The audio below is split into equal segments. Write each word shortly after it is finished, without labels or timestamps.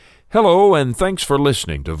Hello, and thanks for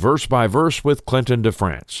listening to Verse by Verse with Clinton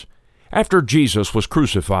DeFrance. After Jesus was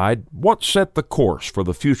crucified, what set the course for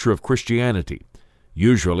the future of Christianity?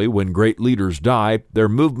 Usually, when great leaders die, their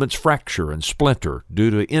movements fracture and splinter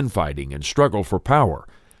due to infighting and struggle for power.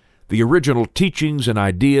 The original teachings and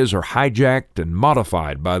ideas are hijacked and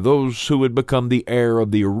modified by those who would become the heir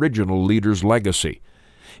of the original leader's legacy.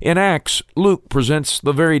 In Acts, Luke presents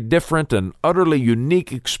the very different and utterly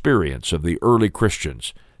unique experience of the early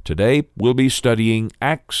Christians. Today, we'll be studying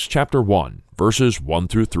Acts chapter 1, verses 1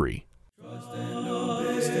 through 3. Trust and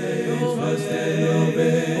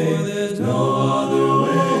obey, for there's no other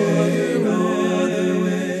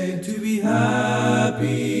way to be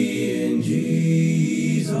happy in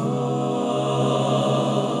Jesus,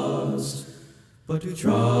 but to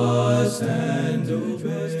trust and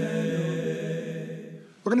obey.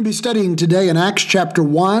 We're going to be studying today in Acts chapter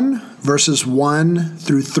 1, verses 1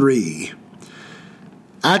 through 3.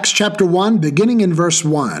 Acts chapter 1, beginning in verse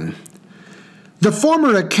 1. The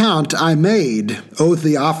former account I made, O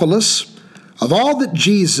Theophilus, of all that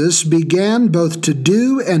Jesus began both to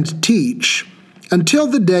do and teach until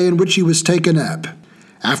the day in which he was taken up,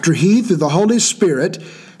 after he, through the Holy Spirit,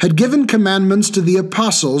 had given commandments to the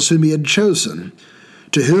apostles whom he had chosen,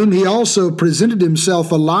 to whom he also presented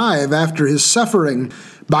himself alive after his suffering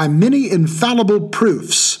by many infallible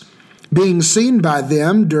proofs, being seen by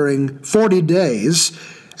them during 40 days,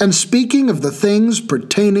 and speaking of the things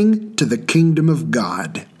pertaining to the kingdom of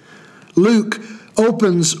God. Luke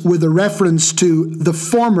opens with a reference to the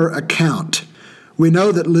former account. We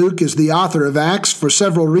know that Luke is the author of Acts for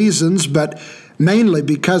several reasons, but mainly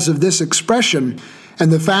because of this expression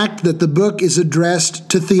and the fact that the book is addressed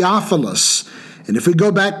to Theophilus. And if we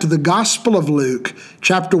go back to the Gospel of Luke,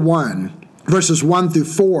 chapter 1, verses 1 through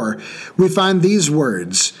 4, we find these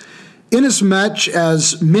words: Inasmuch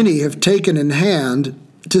as many have taken in hand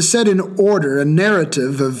to set in order a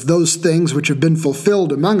narrative of those things which have been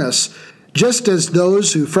fulfilled among us, just as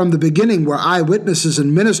those who from the beginning were eyewitnesses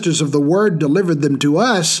and ministers of the word delivered them to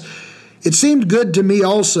us, it seemed good to me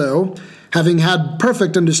also, having had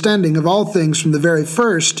perfect understanding of all things from the very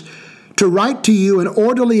first, to write to you an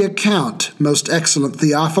orderly account, most excellent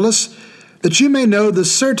Theophilus, that you may know the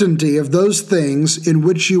certainty of those things in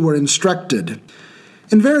which you were instructed.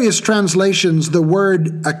 In various translations, the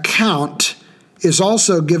word account is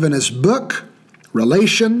also given as book,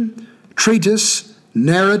 relation, treatise,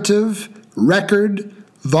 narrative, record,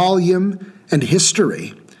 volume, and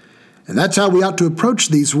history. And that's how we ought to approach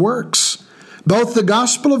these works. Both the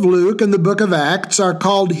Gospel of Luke and the book of Acts are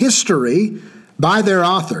called history by their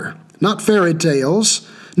author, not fairy tales,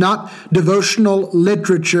 not devotional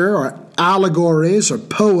literature or allegories or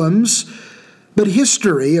poems, but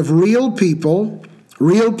history of real people,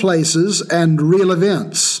 real places, and real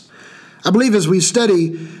events. I believe as we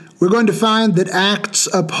study, we're going to find that Acts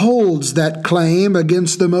upholds that claim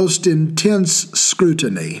against the most intense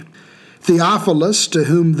scrutiny. Theophilus, to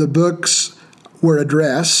whom the books were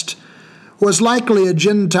addressed, was likely a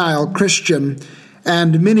Gentile Christian,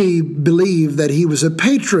 and many believe that he was a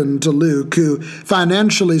patron to Luke, who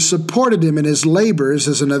financially supported him in his labors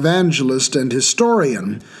as an evangelist and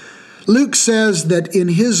historian. Luke says that in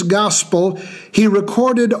his gospel, he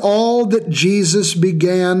recorded all that Jesus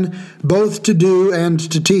began both to do and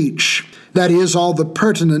to teach. That is, all the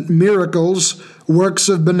pertinent miracles, works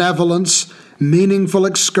of benevolence, meaningful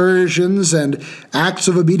excursions, and acts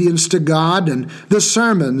of obedience to God, and the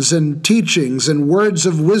sermons and teachings and words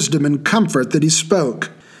of wisdom and comfort that he spoke.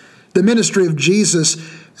 The ministry of Jesus,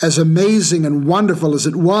 as amazing and wonderful as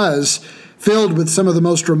it was, filled with some of the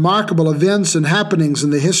most remarkable events and happenings in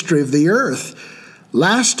the history of the earth,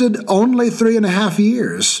 lasted only 3.5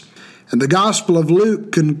 years. And the Gospel of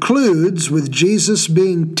Luke concludes with Jesus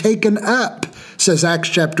being taken up, says Acts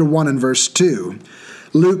chapter 1 and verse 2.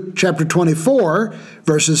 Luke chapter 24,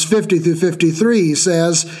 verses 50 through 53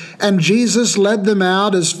 says, And Jesus led them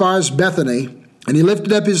out as far as Bethany, and he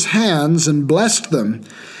lifted up his hands and blessed them.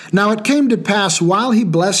 Now it came to pass while he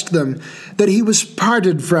blessed them that he was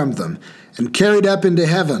parted from them and carried up into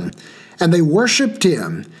heaven. And they worshipped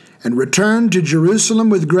him and returned to Jerusalem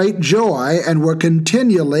with great joy and were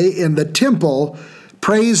continually in the temple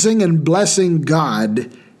praising and blessing God.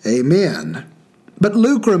 Amen. But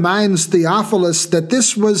Luke reminds Theophilus that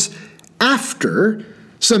this was after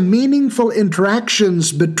some meaningful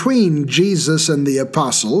interactions between Jesus and the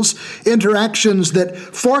apostles, interactions that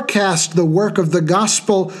forecast the work of the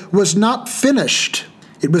gospel was not finished.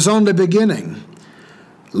 It was only beginning.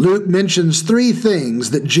 Luke mentions 3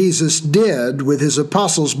 things that Jesus did with his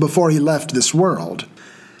apostles before he left this world.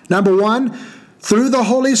 Number 1, through the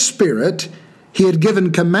Holy Spirit, He had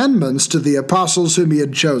given commandments to the apostles whom he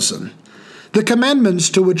had chosen. The commandments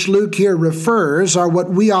to which Luke here refers are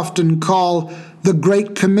what we often call the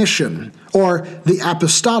Great Commission, or the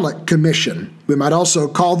Apostolic Commission. We might also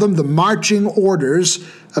call them the marching orders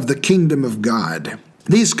of the kingdom of God.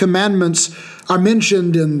 These commandments are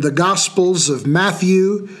mentioned in the Gospels of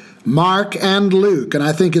Matthew, Mark, and Luke, and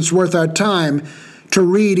I think it's worth our time to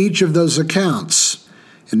read each of those accounts.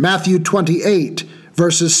 In Matthew 28,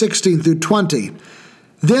 verses 16 through 20,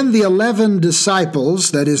 "Then the 11 disciples,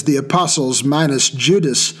 that is, the apostles minus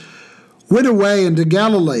Judas, went away into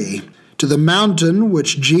Galilee, to the mountain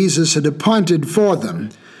which Jesus had appointed for them.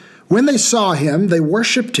 When they saw him, they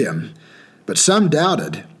worshipped him, but some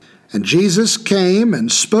doubted. And Jesus came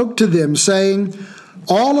and spoke to them, saying,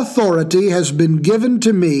 'All authority has been given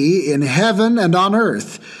to me in heaven and on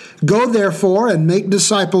earth. Go therefore and make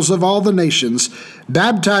disciples of all the nations,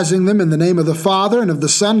 baptizing them in the name of the Father and of the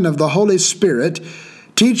Son and of the Holy Spirit,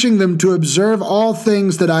 teaching them to observe all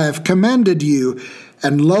things that I have commanded you.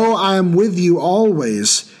 And lo, I am with you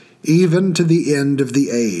always, even to the end of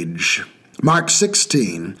the age.'" Mark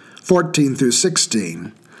 16, 14 through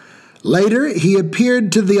 16. Later, he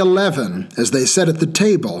appeared to the 11 as they sat at the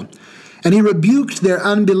table, and he rebuked their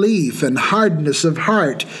unbelief and hardness of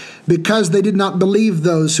heart, because they did not believe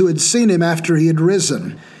those who had seen him after he had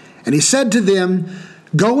risen. And he said to them,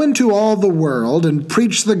 "Go into all the world and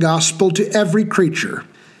preach the gospel to every creature.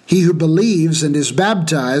 He who believes and is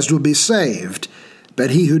baptized will be saved,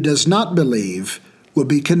 but he who does not believe will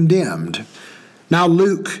be condemned." Now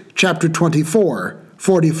Luke chapter 24,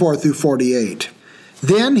 44 through 48.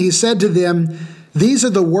 "Then he said to them, 'These are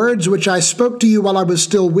the words which I spoke to you while I was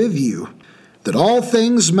still with you, that all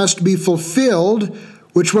things must be fulfilled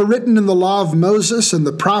which were written in the law of Moses and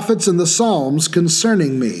the prophets and the Psalms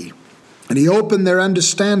concerning me.' And he opened their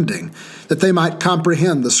understanding, that they might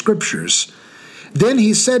comprehend the Scriptures. Then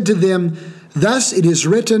he said to them, 'Thus it is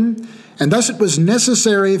written, and thus it was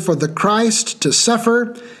necessary for the Christ to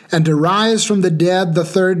suffer and to rise from the dead the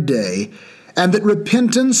third day, and that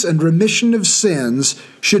repentance and remission of sins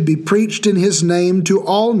should be preached in his name to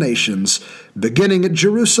all nations, beginning at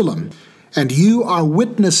Jerusalem. And you are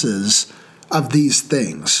witnesses of these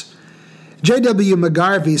things.'" J.W.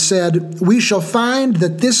 McGarvey said, "We shall find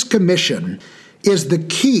that this commission is the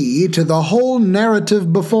key to the whole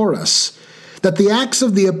narrative before us, that the Acts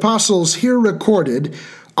of the Apostles here recorded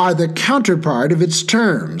are the counterpart of its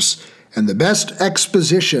terms and the best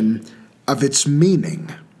exposition of its meaning."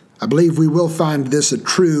 I believe we will find this a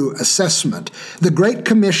true assessment. The Great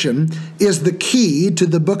Commission is the key to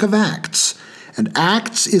the book of Acts, and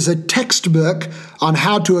Acts is a textbook on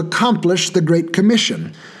how to accomplish the Great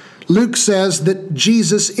Commission. Luke says that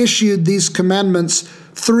Jesus issued these commandments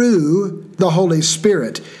through the Holy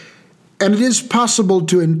Spirit, and it is possible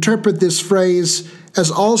to interpret this phrase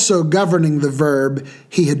as also governing the verb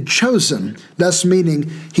 "he had chosen," thus meaning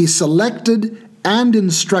he selected and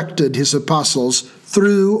instructed his apostles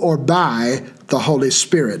through or by the Holy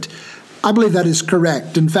Spirit. I believe that is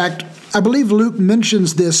correct. In fact, I believe Luke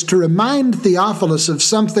mentions this to remind Theophilus of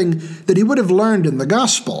something that he would have learned in the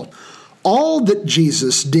gospel. All that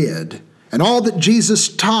Jesus did, and all that Jesus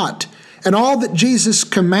taught, and all that Jesus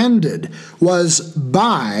commanded was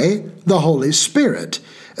by the Holy Spirit.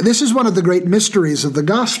 This is one of the great mysteries of the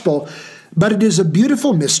gospel, but it is a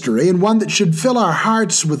beautiful mystery and one that should fill our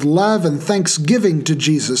hearts with love and thanksgiving to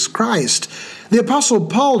Jesus Christ. The Apostle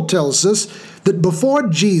Paul tells us that before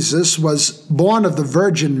Jesus was born of the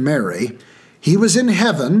Virgin Mary, he was in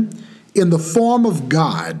heaven in the form of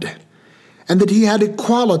God, and that he had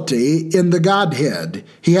equality in the Godhead.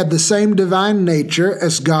 He had the same divine nature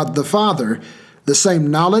as God the Father, the same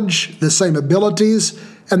knowledge, the same abilities,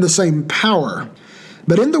 and the same power.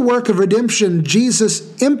 But in the work of redemption, Jesus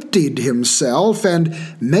emptied himself and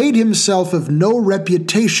made himself of no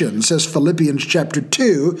reputation, says Philippians chapter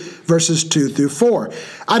 2, verses 2 through 4.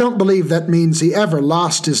 I don't believe that means he ever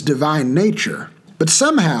lost his divine nature. But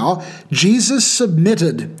somehow, Jesus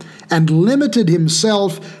submitted and limited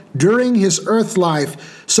himself during his earth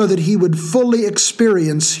life so that he would fully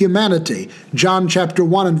experience humanity. John chapter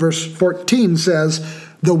 1 and verse 14 says,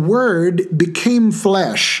 "The Word became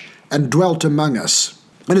flesh and dwelt among us."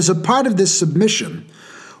 And as a part of this submission,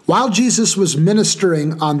 while Jesus was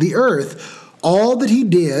ministering on the earth, all that he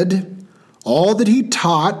did, all that he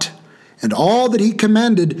taught, and all that he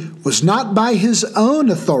commanded was not by his own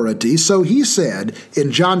authority, so he said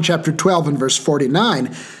in John chapter 12 and verse 49,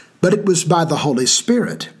 but it was by the Holy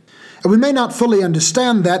Spirit. And we may not fully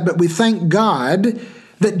understand that, but we thank God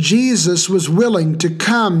that Jesus was willing to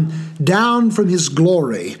come down from his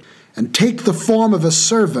glory and take the form of a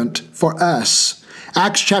servant for us.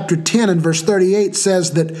 Acts chapter 10 and verse 38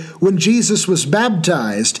 says that when Jesus was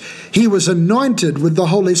baptized, he was anointed with the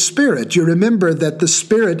Holy Spirit. You remember that the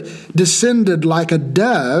Spirit descended like a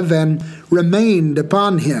dove and remained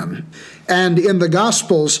upon him. And in the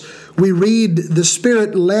Gospels, we read the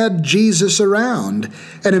Spirit led Jesus around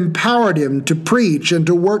and empowered him to preach and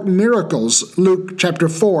to work miracles. Luke chapter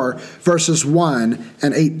 4, verses 1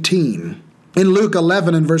 and 18. In Luke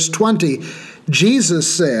 11 and verse 20,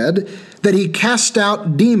 Jesus said that he cast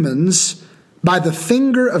out demons by the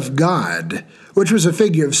finger of God, which was a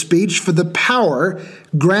figure of speech for the power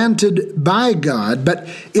granted by God. But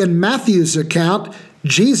in Matthew's account,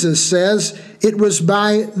 Jesus says it was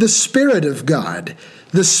by the Spirit of God.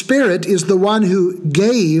 The Spirit is the one who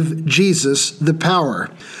gave Jesus the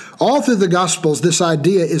power. All through the Gospels, this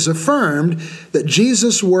idea is affirmed that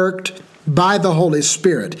Jesus worked by the Holy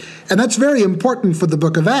Spirit. And that's very important for the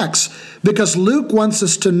book of Acts, because Luke wants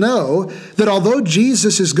us to know that although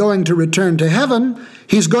Jesus is going to return to heaven,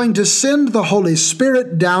 he's going to send the Holy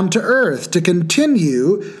Spirit down to earth to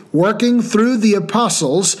continue working through the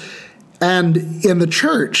apostles and in the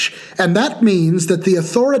church. And that means that the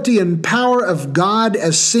authority and power of God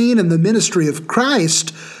as seen in the ministry of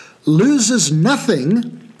Christ loses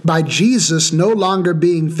nothing by Jesus no longer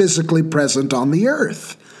being physically present on the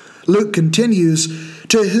earth. Luke continues,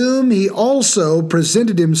 to whom he also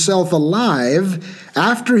presented himself alive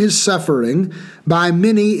after his suffering by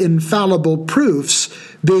many infallible proofs,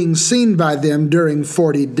 being seen by them during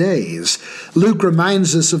 40 days. Luke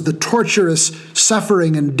reminds us of the torturous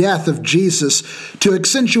suffering and death of Jesus to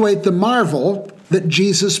accentuate the marvel that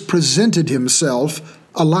Jesus presented himself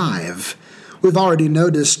alive. We've already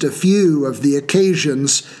noticed a few of the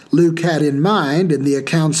occasions Luke had in mind in the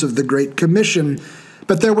accounts of the Great Commission,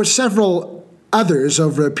 but there were several others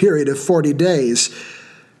over a period of 40 days.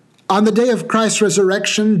 On the day of Christ's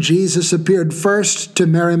resurrection, Jesus appeared first to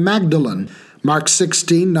Mary Magdalene, Mark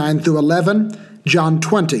 16, 9 through 11, John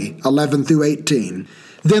 20, 11 through 18.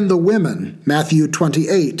 Then the women, Matthew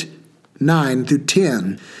 28, 9 through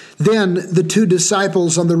 10. Then the two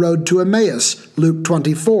disciples on the road to Emmaus, Luke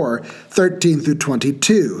 24, 13 through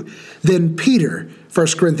 22. Then Peter, 1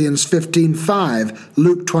 Corinthians 15, 5,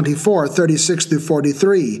 Luke 24, 36 through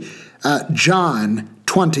 43, John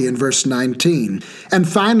 20 and verse 19. And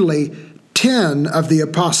finally, 10 of the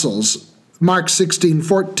apostles, Mark 16,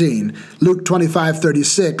 14, Luke 25,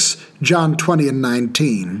 36, John 20 and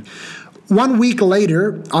 19. 1 week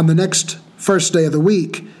later, on the next first day of the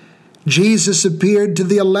week, Jesus appeared to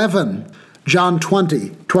the 11, John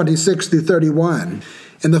 20, 26 through 31.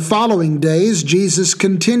 In the following days, Jesus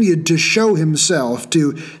continued to show himself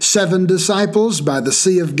to 7 disciples by the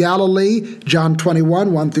Sea of Galilee, John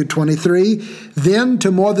 21, 1 through 23, then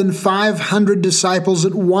to more than 500 disciples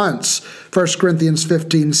at once, 1 Corinthians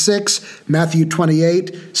 15, 6, Matthew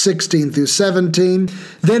 28, 16 through 17,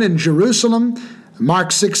 then in Jerusalem,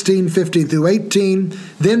 Mark 16, 15 through 18,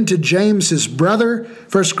 then to James his brother,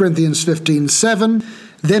 1 Corinthians 15, 7,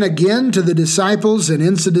 then again to the disciples in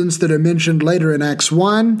incidents that are mentioned later in Acts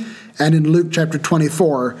 1 and in Luke chapter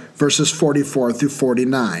 24, verses 44 through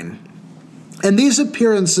 49. And these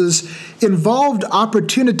appearances involved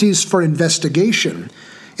opportunities for investigation,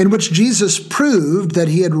 in which Jesus proved that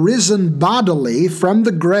he had risen bodily from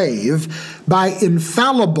the grave by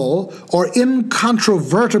infallible or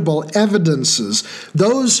incontrovertible evidences,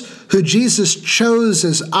 those who Jesus chose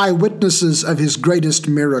as eyewitnesses of his greatest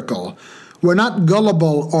miracle were not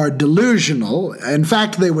gullible or delusional. In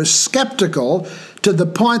fact, they were skeptical to the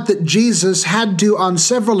point that Jesus had to, on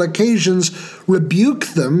several occasions, rebuke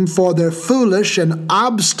them for their foolish and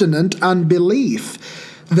obstinate unbelief.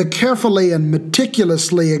 The carefully and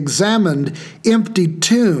meticulously examined empty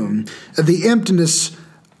tomb, the emptiness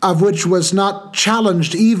of which was not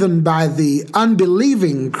challenged even by the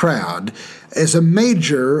unbelieving crowd, is a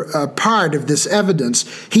major part of this evidence.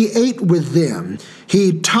 He ate with them.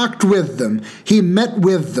 He talked with them. He met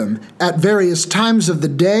with them at various times of the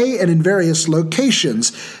day and in various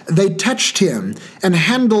locations. They touched him and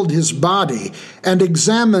handled his body and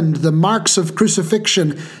examined the marks of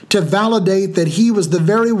crucifixion to validate that he was the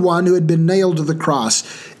very one who had been nailed to the cross.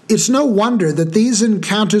 It's no wonder that these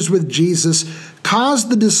encounters with Jesus caused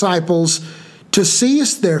the disciples to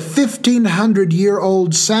cease their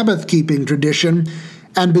 1,500-year-old Sabbath-keeping tradition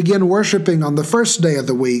and begin worshiping on the first day of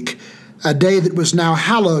the week, a day that was now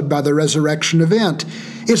hallowed by the resurrection event.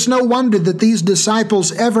 It's no wonder that these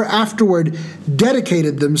disciples ever afterward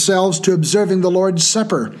dedicated themselves to observing the Lord's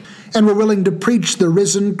Supper and were willing to preach the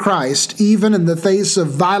risen Christ even in the face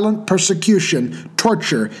of violent persecution,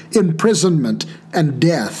 torture, imprisonment, and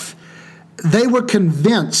death. They were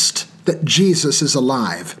convinced that Jesus is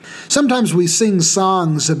alive. Sometimes we sing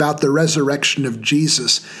songs about the resurrection of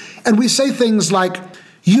Jesus, and we say things like,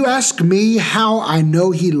 "You ask me how I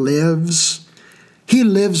know he lives? He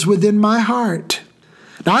lives within my heart."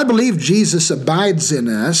 Now, I believe Jesus abides in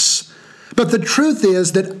us, but the truth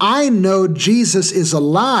is that I know Jesus is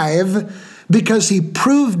alive because he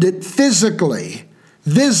proved it physically,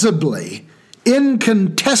 visibly,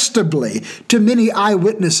 incontestably to many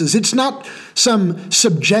eyewitnesses. It's not some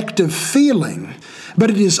subjective feeling,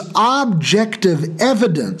 but it is objective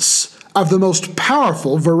evidence of the most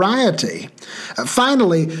powerful variety.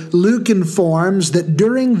 Finally, Luke informs that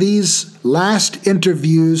during these last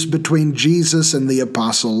interviews between Jesus and the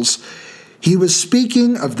apostles, he was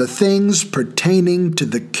speaking of the things pertaining to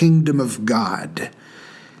the kingdom of God.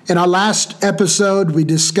 In our last episode, we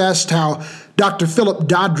discussed how Dr. Philip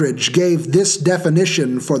Doddridge gave this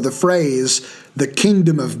definition for the phrase, the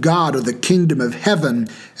kingdom of God, or the kingdom of heaven,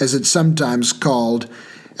 as it's sometimes called.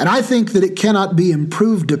 And I think that it cannot be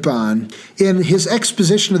improved upon. In his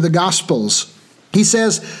exposition of the Gospels, he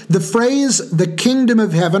says, the phrase, the kingdom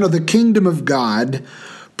of heaven, or the kingdom of God,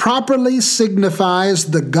 properly signifies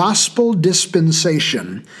the gospel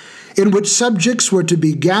dispensation in which subjects were to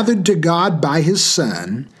be gathered to God by his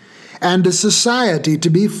Son, and a society to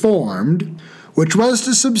be formed, which was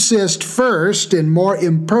to subsist first in more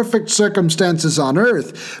imperfect circumstances on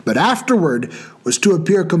earth, but afterward was to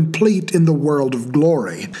appear complete in the world of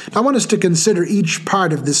glory. I want us to consider each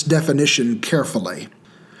part of this definition carefully.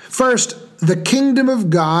 First, the kingdom of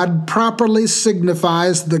God properly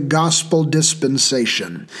signifies the gospel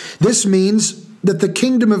dispensation. This means that the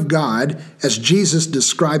kingdom of God, as Jesus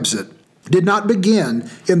describes it, did not begin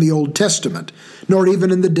in the Old Testament, nor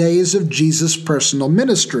even in the days of Jesus' personal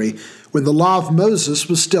ministry, when the law of Moses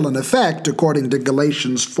was still in effect, according to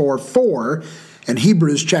Galatians 4:4 and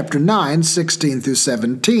Hebrews chapter 9, 16 through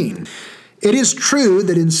 17. It is true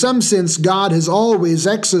that in some sense God has always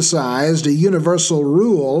exercised a universal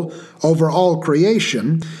rule over all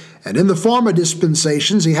creation, and in the former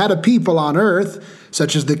dispensations he had a people on earth,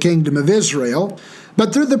 such as the kingdom of Israel.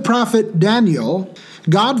 But through the prophet Daniel,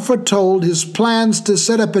 God foretold his plans to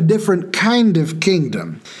set up a different kind of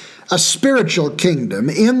kingdom, a spiritual kingdom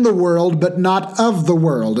in the world but not of the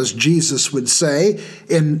world, as Jesus would say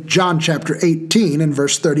in John chapter 18 and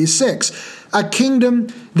verse 36, a kingdom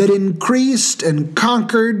that increased and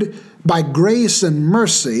conquered by grace and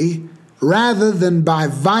mercy rather than by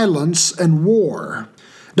violence and war.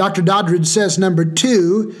 Dr. Doddridge says, number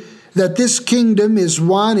 2, that this kingdom is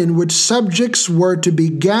one in which subjects were to be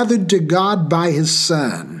gathered to God by his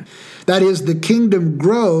Son. That is, the kingdom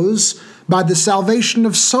grows by the salvation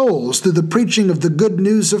of souls through the preaching of the good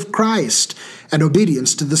news of Christ and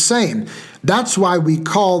obedience to the same. That's why we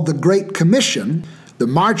call the Great Commission the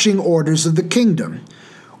marching orders of the kingdom.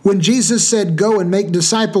 When Jesus said, "Go and make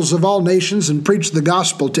disciples of all nations and preach the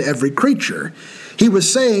gospel to every creature," he was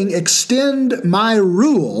saying, extend my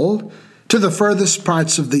rule to the furthest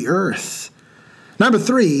parts of the earth. Number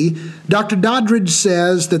 3, Dr. Doddridge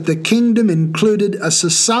says that the kingdom included a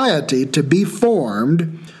society to be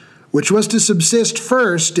formed, which was to subsist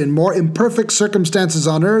first in more imperfect circumstances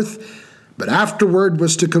on earth, but afterward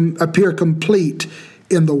was to appear complete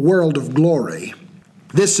in the world of glory.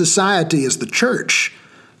 This society is the church,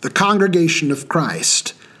 the congregation of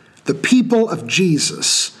Christ, the people of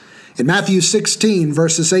Jesus. In Matthew 16,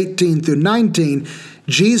 verses 18 through 19,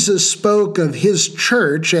 Jesus spoke of his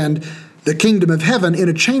church and the kingdom of heaven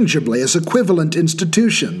interchangeably as equivalent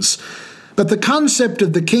institutions. But the concept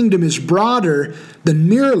of the kingdom is broader than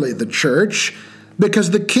merely the church, because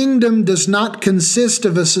the kingdom does not consist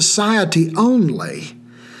of a society only.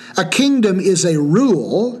 A kingdom is a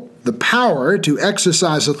rule, the power to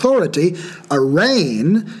exercise authority, a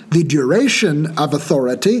reign, the duration of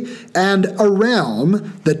authority, and a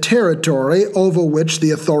realm, the territory over which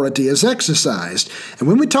the authority is exercised. And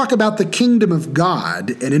when we talk about the kingdom of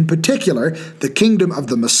God, and in particular the kingdom of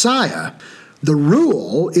the Messiah, the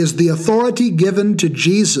rule is the authority given to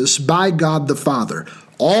Jesus by God the Father.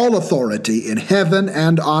 All authority in heaven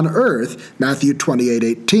and on earth, Matthew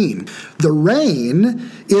 28:18. The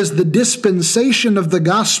reign is the dispensation of the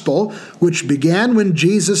gospel, which began when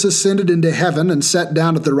Jesus ascended into heaven and sat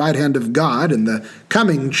down at the right hand of God. In the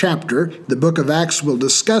coming chapter, the book of Acts will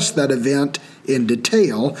discuss that event in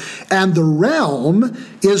detail. And the realm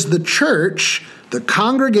is the church, the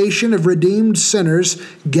congregation of redeemed sinners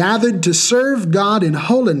gathered to serve God in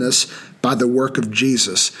holiness by the work of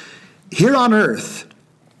Jesus. Here on earth,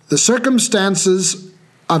 the circumstances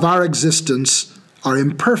of our existence are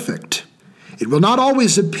imperfect. It will not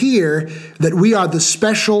always appear that we are the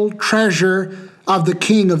special treasure of the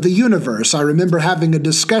King of the universe. I remember having a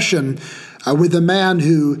discussion with a man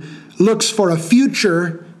who looks for a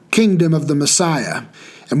future kingdom of the Messiah.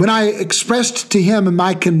 And when I expressed to him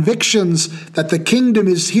my convictions that the kingdom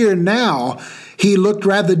is here now, he looked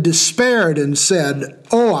rather despaired and said,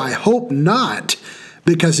 "Oh, I hope not,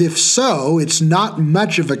 because if so, it's not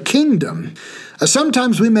much of a kingdom."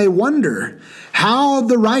 Sometimes we may wonder how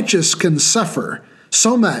the righteous can suffer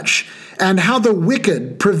so much and how the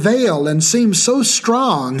wicked prevail and seem so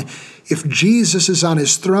strong if Jesus is on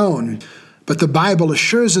his throne. But the Bible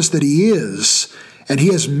assures us that he is, and he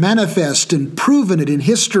has manifest and proven it in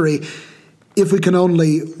history if we can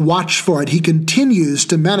only watch for it. He continues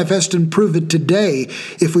to manifest and prove it today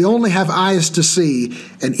if we only have eyes to see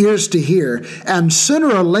and ears to hear. And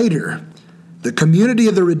sooner or later, the community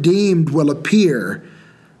of the redeemed will appear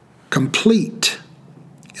complete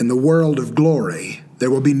in the world of glory.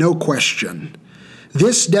 There will be no question.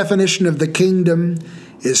 This definition of the kingdom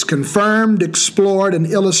is confirmed, explored, and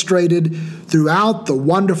illustrated throughout the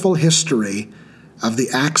wonderful history of the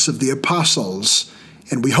Acts of the Apostles.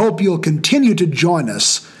 And we hope you'll continue to join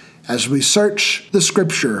us as we search the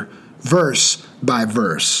Scripture verse by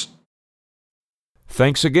verse.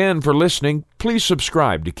 Thanks again for listening. Please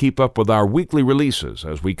subscribe to keep up with our weekly releases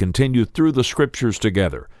as we continue through the Scriptures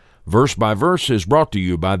together. Verse by Verse is brought to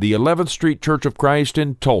you by the 11th Street Church of Christ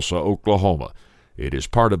in Tulsa, Oklahoma. It is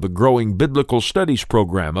part of the growing Biblical Studies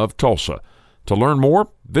program of Tulsa. To learn more,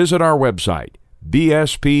 visit our website,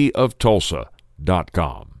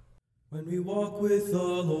 bspoftulsa.com. When we walk with the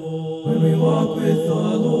Lord, when we walk with the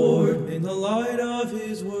Lord, in the light of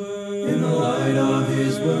His Word, in the light of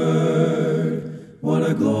His Word, what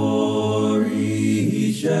a glory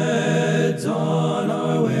He sheds on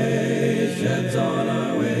our way, sheds on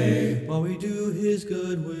our way. While we do His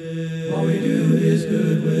good will, while we do His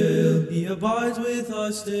good will, He abides with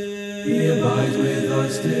us still, He abides with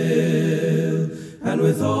us still, and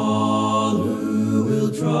with all who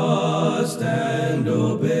will trust and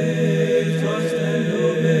obey, trust and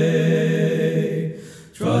obey,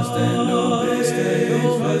 trust and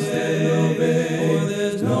obey, trust and obey. For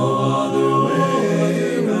there's no other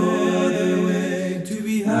way to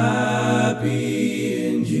be happy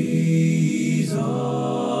in Jesus,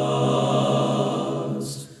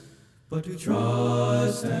 but to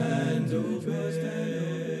trust and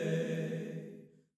obey.